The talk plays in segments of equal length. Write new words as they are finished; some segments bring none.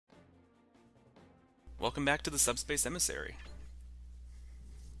Welcome back to the Subspace Emissary.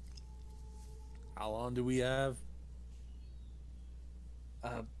 How long do we have?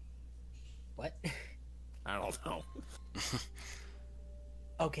 Uh, what? I don't know.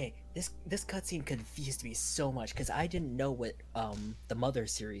 Okay, this cutscene confused me so much because I didn't know what the Mother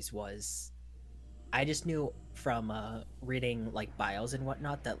series was. I just knew from reading like bios and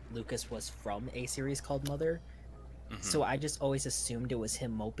whatnot that Lucas was from a series called Mother. So I just always assumed it was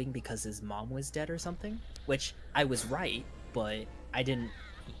him moping because his mom was dead or something. Which I was right, but I didn't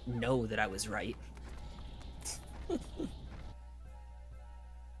know that I was right.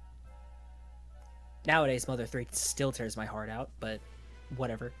 Nowadays, Mother 3 still tears my heart out, but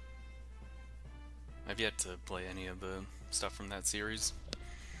whatever. I've yet to play any of the stuff from that series.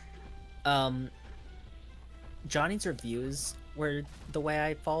 Um, Johnny's reviews were the way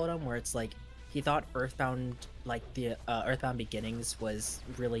I followed him, where it's like he thought Earthbound, like the Earthbound Beginnings, was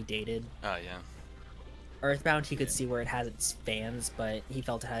really dated. Oh, yeah. Earthbound, he could see where it has its fans, but he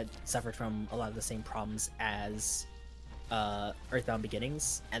felt it had suffered from a lot of the same problems as Earthbound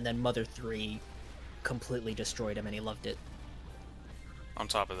Beginnings, and then Mother 3 completely destroyed him, and he loved it. On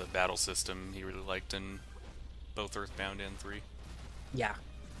top of the battle system he really liked in both Earthbound and 3. Yeah.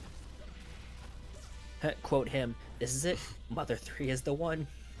 Quote him, "This is it. Mother 3 is the one."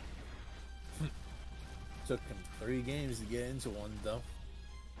 Took him 3 games to get into one, though.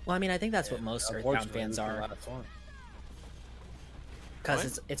 Well, I mean, I think that's what And most Earthbound unfortunately, fans it was the are, last one.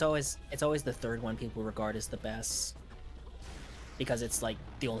 because it's always the third one people regard as the best, because it's like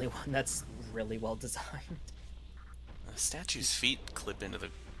the only one that's really well designed. The statue's feet clip into the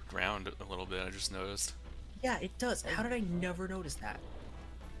ground a little bit, I just noticed. Yeah, it does. How did I never notice that?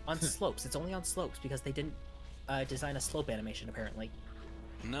 On slopes, it's only on slopes because they didn't design a slope animation apparently.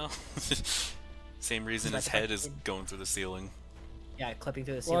 No. Same reason his head is going through the ceiling. Yeah, clipping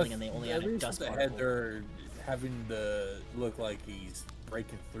through the ceiling, and they only at added least dust with the particle. head, they're having to look like he's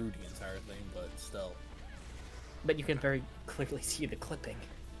breaking through the entire thing, but still. But you can very clearly see the clipping.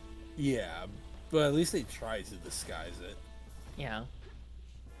 Yeah, but at least they tried to disguise it. Yeah.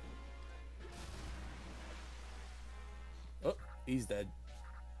 Oh, he's dead.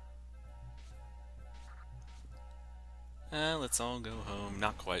 Let's all go home.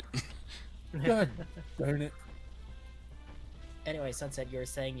 Not quite. God darn it. Anyway, Sunset, you were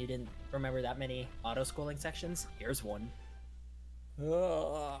saying you didn't remember that many auto-scrolling sections? Here's one.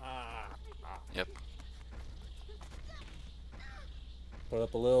 Yep. Put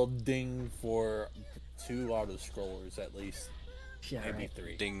up a little ding for 2 auto scrollers at least. Yeah, Maybe right.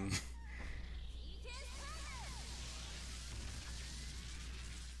 3. Ding.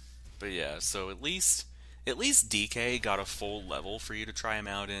 But yeah, so at least DK got a full level for you to try him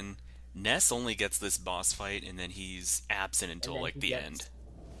out in. Ness only gets this boss fight, and then he's absent until then like he the gets- end.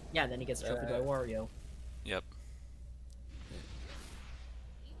 Yeah, and then he gets trophied by Wario. Yep.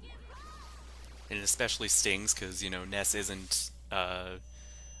 And it especially stings because, you know, Ness isn't a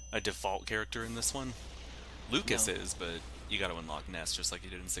default character in this one. Lucas No. is, but you gotta unlock Ness just like you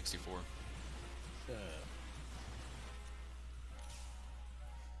did in 64.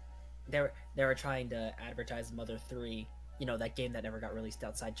 They were trying to advertise Mother 3, you know, that game that never got released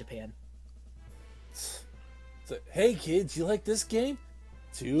outside Japan. So, hey kids, you like this game?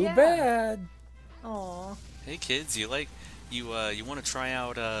 Too Yeah. bad. Aww. Hey kids, you want to try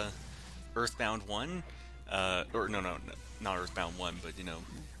out Earthbound 1? Or no, not Earthbound 1, but you know,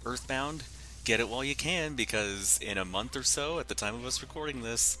 Earthbound. Get it while you can, because in a month or so, at the time of us recording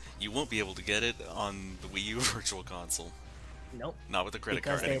this, you won't be able to get it on the Wii U Virtual Console. Nope. Not with a credit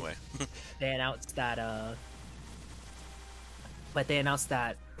Because card, anyway. They announced that, but they announced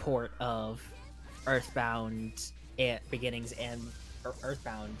that port of Earthbound Beginnings and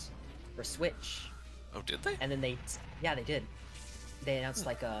Earthbound for Switch. Oh, did they? And then they did. They announced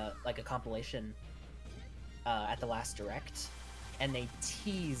like a compilation at the last direct, and they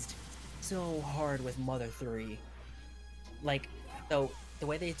teased so hard with Mother 3. Like, so the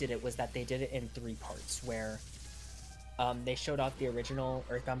way they did it was that they did it in 3 parts, where they showed off the original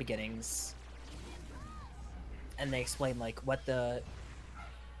Earthbound Beginnings, and they explained like that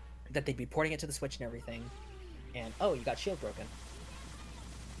they'd be porting it to the Switch and everything, and oh, you got shield broken.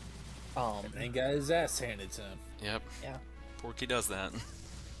 And then got his ass handed to him. Yep. Yeah. Porky does that.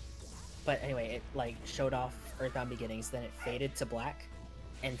 But anyway, it like showed off Earthbound Beginnings, then it faded to black,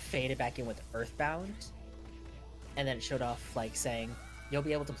 and faded back in with Earthbound, and then it showed off like saying you'll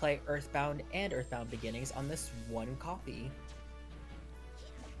be able to play Earthbound and Earthbound Beginnings on this one copy.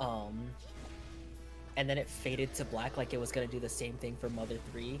 And then it faded to black like it was gonna do the same thing for Mother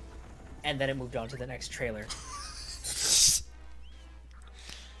 3, and then it moved on to the next trailer.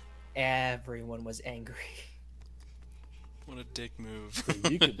 Everyone was angry. What a dick move. So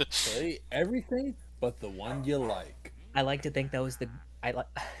you could play everything but the one you like. I like to think that was the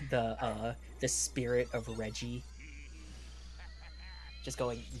spirit of Reggie. Just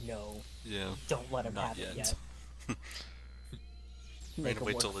going, no, Yeah. don't let him Not have it yet. yet. We're Make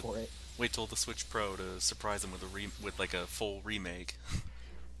gonna him work for it. wait till the Switch Pro to surprise him with with like a full remake.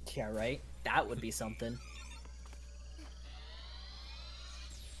 Yeah, right? That would be something.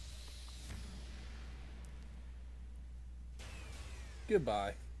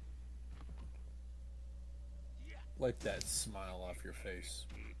 Goodbye. Wipe that smile off your face.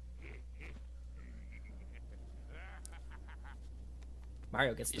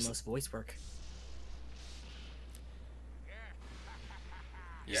 Mario gets the most voice work.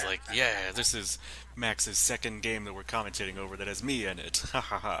 He's like, yeah, this is Max's second game that we're commentating over that has me in it. Ha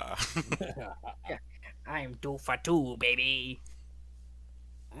ha ha. I'm 2 for 2, baby.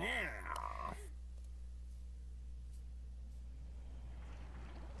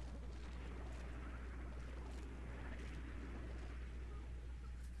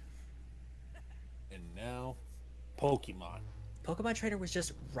 And now, Pokemon. Pokemon Trainer was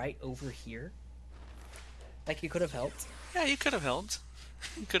just right over here. Like, he could have helped. Yeah, you could have helped.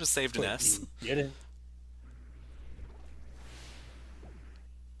 You could have saved an S. You didn't.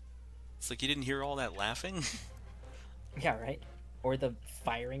 It's like you didn't hear all that laughing. Yeah, right? Or the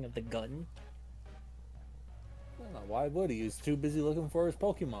firing of the gun. I don't know, why would he? He was too busy looking for his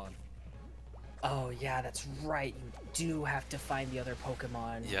Pokemon. Oh, yeah, that's right. You do have to find the other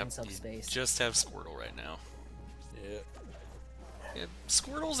Pokemon Yep, in Subspace. you just have Squirtle right now. Yeah. Yeah,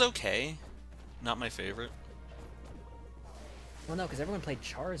 Squirtle's okay. Not my favorite. Well, no, because everyone played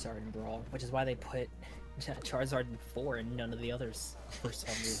Charizard in Brawl, which is why they put Charizard in 4 and none of the others for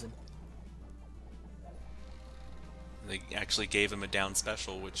some reason. They actually gave him a down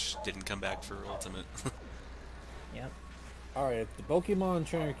special, which didn't come back for Ultimate. Yep. Alright, if the Pokemon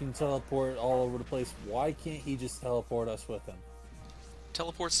trainer can teleport all over the place, why can't he just teleport us with him?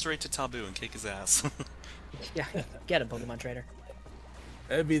 Teleport straight to Taboo and kick his ass. Yeah, get him, Pokemon Trainer.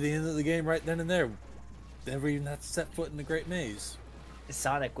 That'd be the end of the game right then and there. Never even have to set foot in the Great Maze.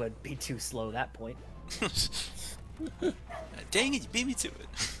 Sonic would be too slow at that point. Dang it, you beat me to it.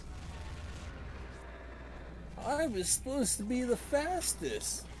 I was supposed to be the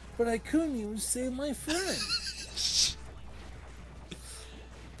fastest, but I couldn't even save my friend.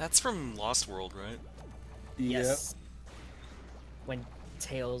 That's from Lost World, right? Yes. When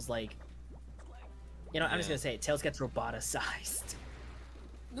Tails, like... You know, I'm just Yeah. gonna say it. Tails gets roboticized.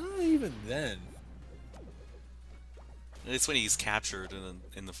 Not even then. It's when he's captured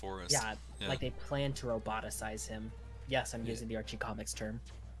in the forest. Yeah, like they plan to roboticize him. Yes, I'm using the Archie Comics term.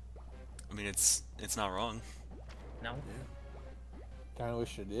 I mean, it's not wrong. No? Kinda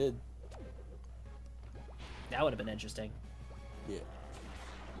wish I did. That would have been interesting. Yeah.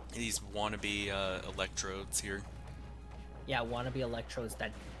 These wannabe electrodes here. Yeah, wannabe electrodes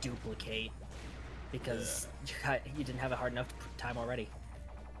that duplicate. Because you didn't have a hard enough time already.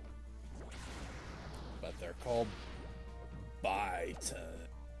 But they're called Byton.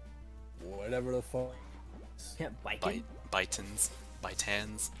 Whatever the fuck. Yeah, Biken? Bytons.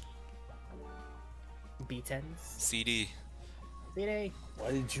 Bytans. B10s? CD. CD?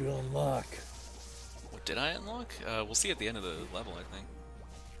 Why did you unlock? What did I unlock? We'll see at the end of the level, I think.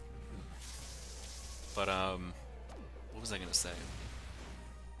 But, what was I gonna say?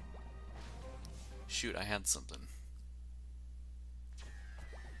 Shoot, I had something.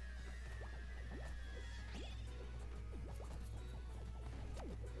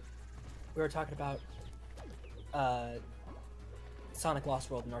 We were talking about Sonic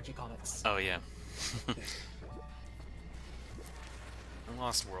Lost World and Archie Comics. Oh, yeah.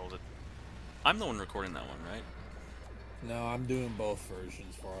 Lost World. I'm the one recording that one, right? No, I'm doing both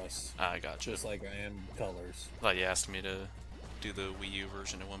versions for us. I gotcha. Just like I am colors. Thought you asked me to do the Wii U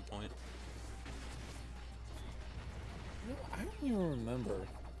version at one point. No, I don't even remember.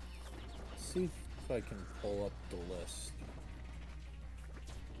 Let's see if I can pull up the list.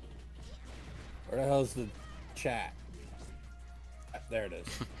 Where the hell's the chat? There it is.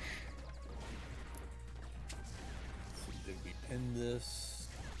 Did we pin this?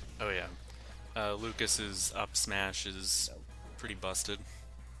 Oh yeah. Lucas's up smash is pretty busted.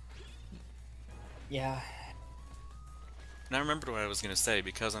 Yeah. And I remembered what I was gonna say,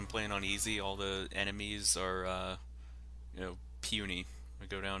 because I'm playing on easy, all the enemies are puny. They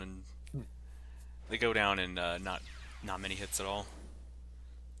go down in not many hits at all.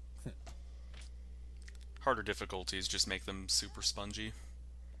 Harder difficulties just make them super spongy.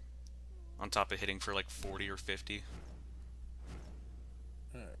 On top of hitting for like 40 or 50.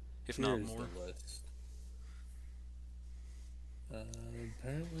 Alright. if not Here's more. the list.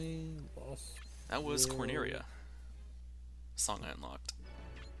 Apparently, Lost. That was Will- Corneria. Song I unlocked.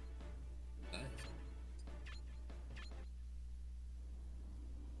 Nice.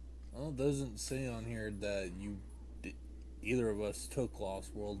 Well, it doesn't say on here that either of us took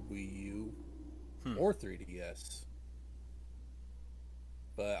Lost World Wii U or 3DS.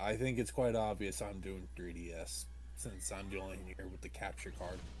 But I think it's quite obvious I'm doing 3DS since I'm the only one here with the capture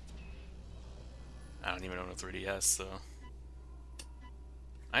card. I don't even own a 3DS, so...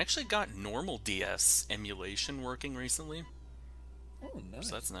 I actually got normal DS emulation working recently, Oh, nice.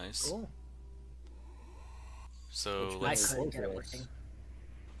 so that's nice. Cool. So Which I let's... couldn't get it Focus. working.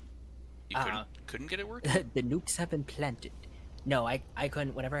 You couldn't get it working? The nukes have been planted. No, I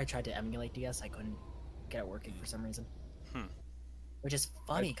couldn't. Whenever I tried to emulate DS, I couldn't get it working for some reason. Which is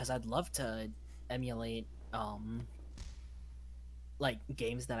funny because I'd love to emulate like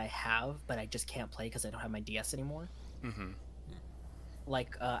games that I have, but I just can't play because I don't have my DS anymore. Mm-hmm.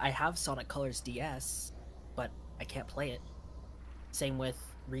 Like I have Sonic Colors DS, but I can't play it. Same with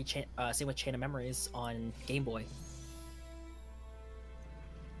same with Chain of Memories on Game Boy.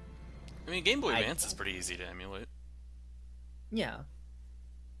 I mean, Game Boy Advance is pretty easy to emulate. Yeah.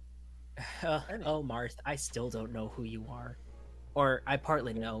 Oh, Marth, I still don't know who you are. Or I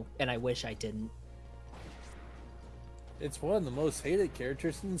partly know, and I wish I didn't. It's one of the most hated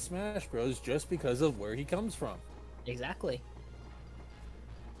characters in Smash Bros. Just because of where he comes from. Exactly.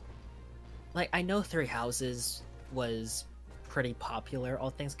 Like, I know Three Houses was pretty popular, all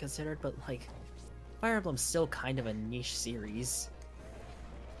things considered, but, like, Fire Emblem's still kind of a niche series.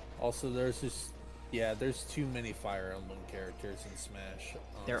 Also, there's too many Fire Emblem characters in Smash.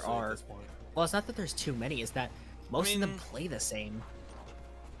 There honestly, are. At this point. Well, it's not that there's too many, it's that most of them play the same.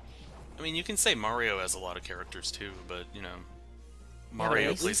 I mean, you can say Mario has a lot of characters too, but, you know, but at Mario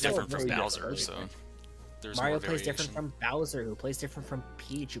least plays it's still different from very Bowser, different. so there's Mario more plays variation. different from Bowser, who plays different from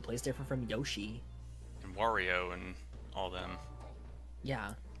Peach, who plays different from Yoshi. And Wario and all them.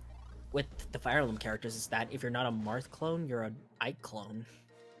 Yeah. With the Fire Emblem characters, is that if you're not a Marth clone, you're an Ike clone.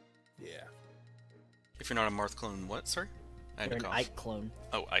 Yeah. If you're not a Marth clone, what? Sorry? I had You're to an cough. Ike clone.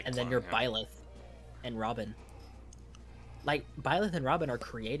 Oh, Ike And clone, then you're yeah. Byleth and Robin. Like, Byleth and Robin are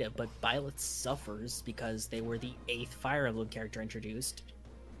creative, but Byleth suffers because they were the 8th Fire Emblem character introduced.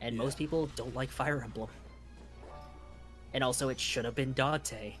 And most people don't like Fire Emblem. And also, it should have been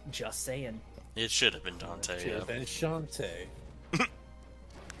Dante. Just saying. It should have been Dante, Should yeah. have been Shantae.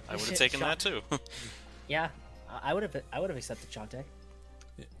 I would have taken that too. Yeah, I would have accepted Shantae.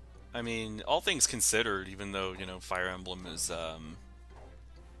 I mean, all things considered, even though, you know, Fire Emblem is,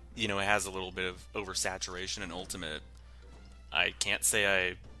 you know, it has a little bit of oversaturation in Ultimate, I can't say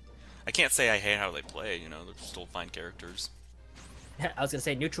I hate how they play, you know, they're still fine characters. I was gonna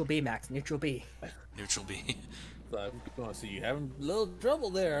say neutral B, Max. Neutral B. Neutral B. But, so you having a little trouble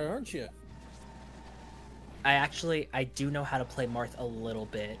there, aren't you? I do know how to play Marth a little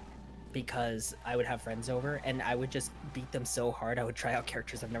bit because I would have friends over and I would just beat them so hard I would try out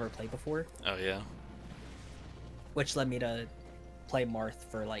characters I've never played before, Oh, yeah. which led me to play Marth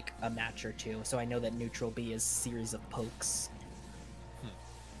for like a match or two. So I know that neutral B is series of pokes.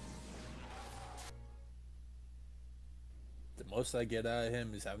 The most I get out of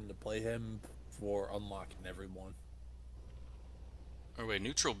him is having to play him for unlocking everyone. Oh, wait,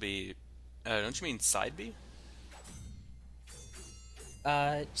 Neutral B, don't you mean Side B?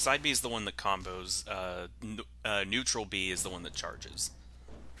 Side B is the one that combos, Neutral B is the one that charges.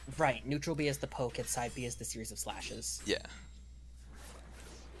 Right, neutral B is the poke and side B is the series of slashes. Yeah.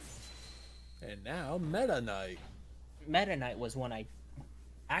 And now, Meta Knight. Meta Knight was one I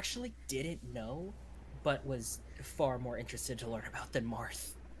actually didn't know, but was far more interested to learn about than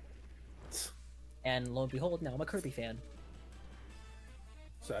Marth. And lo and behold, now I'm a Kirby fan.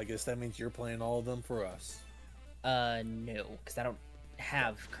 So I guess that means you're playing all of them for us. No, because I don't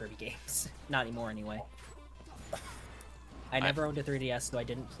have Kirby games. Not anymore, anyway. I never owned a 3DS, so I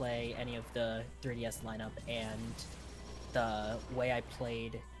didn't play any of the 3DS lineup, and the way I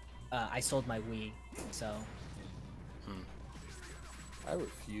played, I sold my Wii, so... I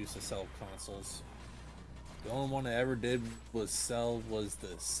refuse to sell consoles. The only one I ever did was the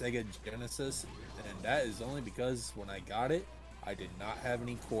Sega Genesis, and that is only because when I got it, I did not have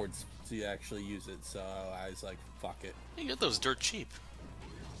any cords to actually use it, so I was like, fuck it. You get those dirt cheap.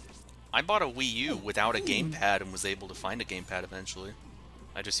 I bought a Wii U without a gamepad and was able to find a gamepad eventually.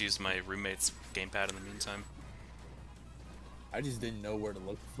 I just used my roommate's gamepad in the meantime. I just didn't know where to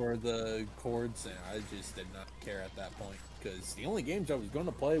look for the cords, and I just did not care at that point, because the only games I was going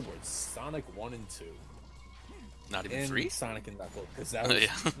to play were Sonic 1 and 2. Not even in 3? Sonic and Knuckles, because that was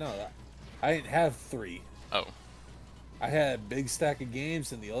Yeah. I didn't have 3. Oh. I had a big stack of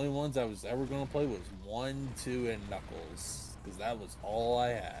games, and the only ones I was ever going to play was 1, 2, and Knuckles, because that was all I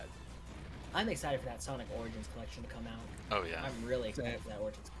had. I'm excited for that Sonic Origins collection to come out. Oh yeah. I'm really excited for that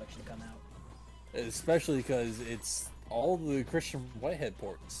Origins collection to come out. Especially because it's all the Christian Whitehead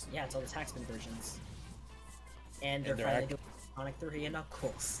ports. Yeah, it's all the Taxman versions. And they're they're finally doing Sonic 3 and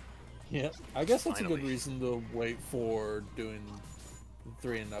Knuckles. Yep. I guess that's a Finally. good reason to wait for doing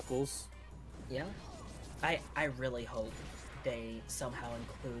 3 and Knuckles. Yeah. I really hope they somehow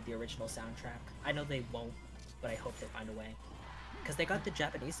include the original soundtrack. I know they won't, but I hope they find a way. Because they got the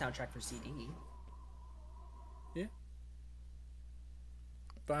Japanese soundtrack for CD. Yeah.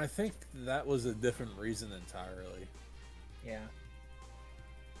 But I think that was a different reason entirely. Yeah.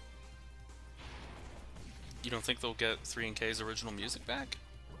 You don't think they'll get 3 and K's original music back?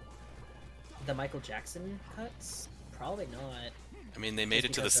 The Michael Jackson cuts? Probably not. I mean, they made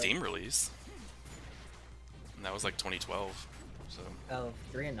Just it to the because of- Steam release. And that was like 2012. So, Of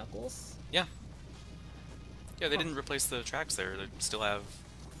 3 and Knuckles? yeah. Yeah, they didn't replace the tracks there. They still have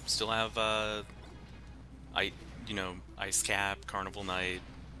Ice Cap, Carnival Night,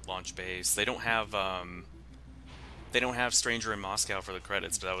 Launch Base. They don't have Stranger in Moscow for the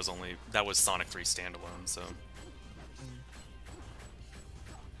credits, but that was Sonic 3 standalone, so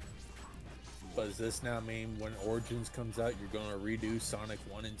But does this now mean when Origins comes out, you're going to redo Sonic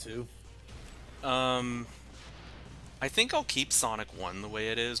 1 and 2? I think I'll keep Sonic 1 the way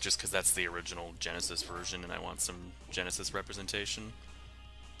it is, just because that's the original Genesis version, and I want some Genesis representation.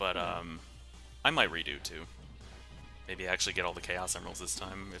 But, I might redo, too. Maybe actually get all the Chaos Emeralds this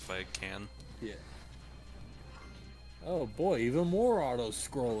time, if I can. Yeah. Oh boy, even more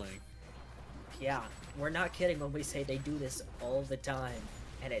auto-scrolling. Yeah, we're not kidding when we say they do this all the time.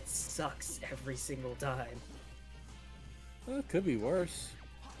 And it sucks every single time. Well, it could be worse.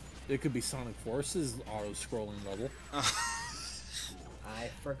 It could be Sonic Forces auto-scrolling level. I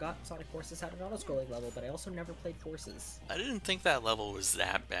forgot Sonic Forces had an auto-scrolling level, but I also never played Forces. I didn't think that level was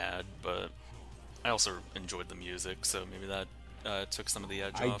that bad, but I also enjoyed the music, so maybe that took some of the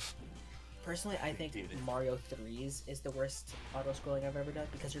edge off. Personally, I think Mario 3's is the worst auto-scrolling I've ever done,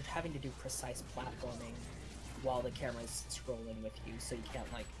 because you're having to do precise platforming while the camera's scrolling with you, so you can't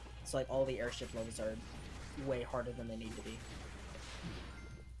all the airship levels are way harder than they need to be.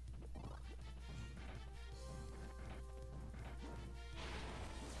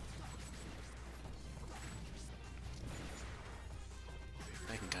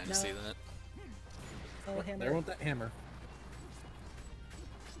 I can kind of No. see that. Oh, hammer. They want that hammer.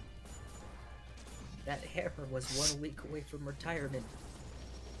 That hammer was 1 week away from retirement.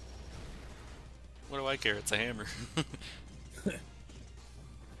 What do I care? It's a hammer.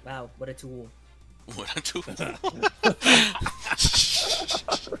 Wow, what a tool. What a tool.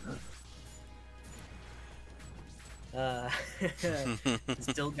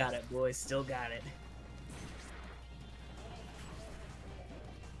 Still got it, boys. Still got it.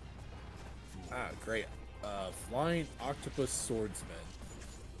 Ah, great. Flying Octopus Swordsman.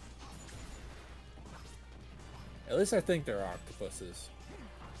 At least I think they're octopuses.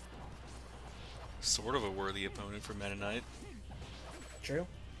 Sort of a worthy opponent for Meta Knight. True.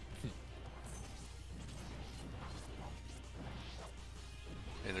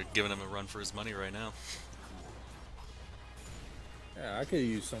 Hey, they're giving him a run for his money right now. Yeah, I could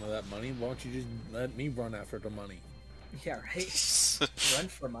use some of that money. Why don't you just let me run after the money? Yeah, right? Run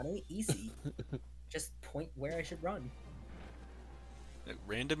for money? Easy. Just point where I should run. A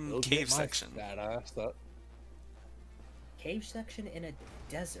random Go cave get my section. fat ass up. Cave section in a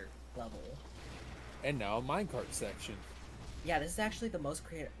desert level. And now a minecart section. Yeah, this is actually the most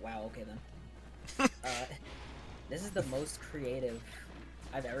creative. Wow, okay then. This is the most creative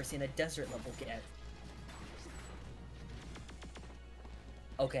I've ever seen a desert level get.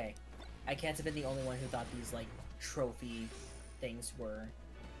 Okay, I can't have been the only one who thought these, trophy things were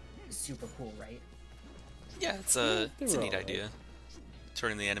super cool, right? Yeah, it's Yeah, a they were neat alright. idea.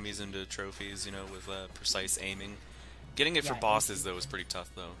 Turning the enemies into trophies, with precise aiming. Getting it for Yeah, bosses, though, is pretty tough,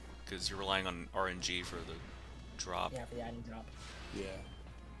 though, because you're relying on RNG for the drop. Yeah, for the item drop. Yeah.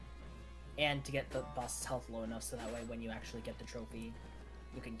 And to get the boss's health low enough so that way when you actually get the trophy,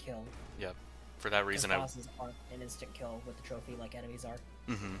 you can kill. Yep. For that Because reason, bosses aren't an instant kill with the trophy like enemies are.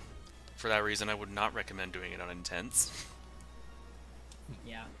 For that reason, I would not recommend doing it on intense.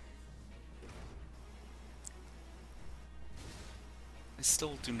 Yeah. I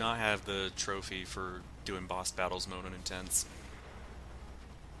still do not have the trophy for doing boss battles mode on intense.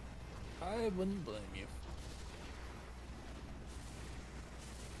 I wouldn't blame you.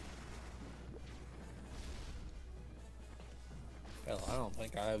 I don't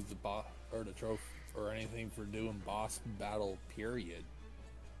think I have the boss or the trophy or anything for doing boss battle. Period.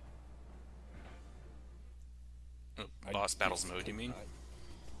 Boss I battles just mode, you could mean? not-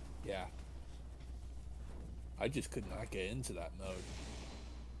 Yeah. I just could not get into that mode.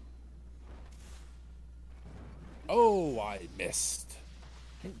 Oh, I missed.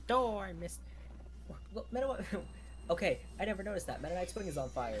 Door, I missed. Look, okay, I never noticed that. Meta Knight's wing is on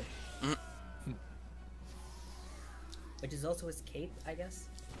fire. Mm. Which is also his cape, I guess.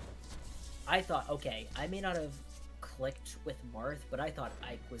 I thought, okay, I may not have clicked with Marth, but I thought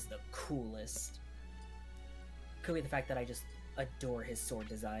Ike was the coolest. Could be the fact that I just adore his sword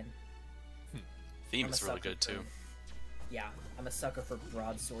design. Theme I'm a is really sucker good too. Yeah, I'm a sucker for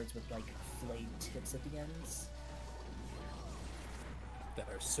broadswords with like flayed tips at the ends. That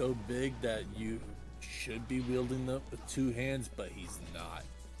are so big that you should be wielding them with two hands, but he's not.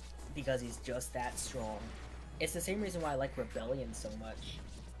 Because he's just that strong. It's the same reason why I like Rebellion so much.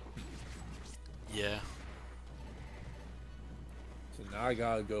 Yeah. So now I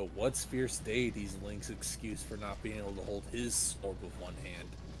gotta go, what's Fierce Deity's Link's excuse for not being able to hold his sword with one hand?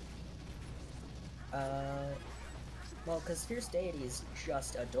 Well, because Fierce Deity is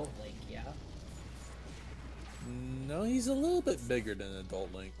just Adult Link, yeah? No, he's a little bit bigger than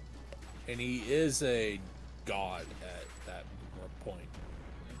Adult Link. And he is a god at that point.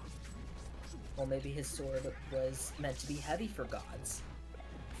 Well, maybe his sword was meant to be heavy for gods.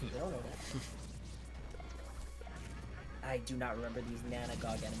 We don't know that. I do not remember these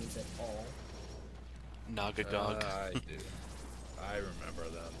Nanagog enemies at all. Nagagog. I do. I remember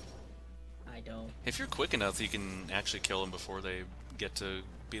them. I don't. If you're quick enough, you can actually kill them before they get to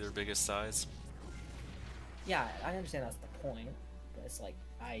be their biggest size. Yeah, I understand that's the point, but it's like,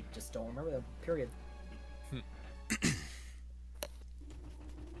 I just don't remember them, period.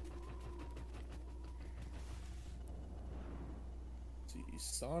 See,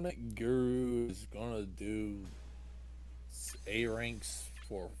 Sonic Guru is gonna do A ranks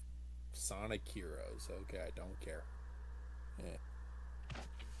for Sonic Heroes. Okay, I don't care. Yeah.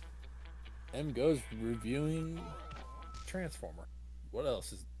 M goes reviewing Transformer. What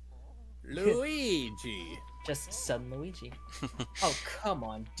else is Luigi? Just Sun Luigi. Oh, come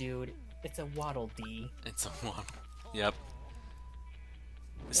on, dude. It's a Waddle Dee. It's a one. Yep.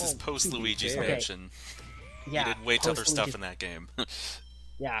 This is Oh, post to be Luigi's fair. Mansion. Yeah. He did way tougher post stuff Luigi- in that game.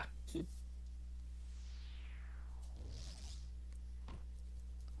 Yeah.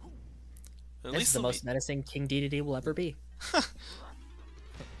 At This is least the Lu- most menacing King Dedede will ever be.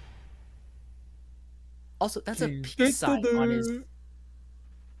 Also, that's a peace sign on his.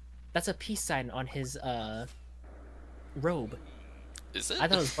 That's a peace sign on his robe. Is it? I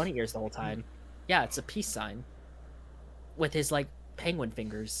thought it was bunny ears the whole time. Yeah, it's a peace sign. With his like penguin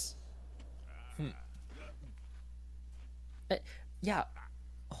fingers. Yeah.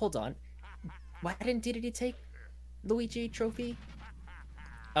 Hold on. Why didn't Dedede take Luigi trophy?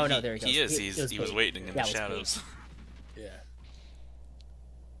 Oh no, there he goes. He is. It He was paid. waiting in Yeah, the it was paid. shadows. Yeah.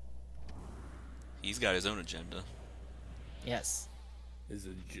 He's got his own agenda. Yes. His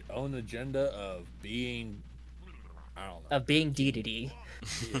own agenda of being, I don't know. Of being Dedede.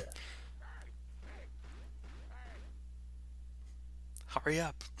 Yeah. Hurry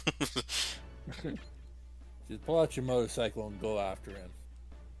up! Just pull out your motorcycle and go after him.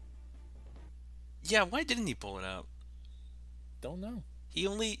 Yeah, why didn't he pull it out? Don't know. He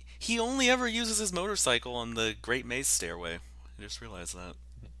only ever uses his motorcycle on the Great Maze Stairway. I just realized that.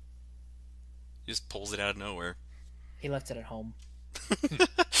 He just pulls it out of nowhere. He left it at home.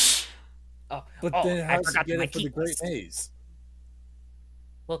 Oh, But oh, then I how's he forgot get my it for the key Great list. Maze?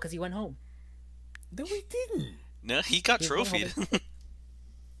 Well, because he went home. No, he didn't. No, he got He went home trophied.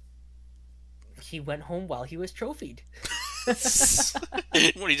 He went home while he was trophied.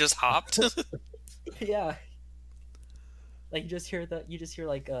 When he just hopped. Yeah. Like you just hear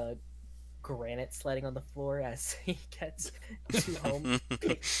like granite sliding on the floor as he gets to home,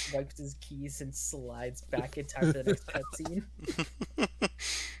 wipes his keys and slides back in time for the next cutscene.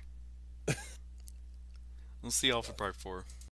 We'll see y'all for part 4.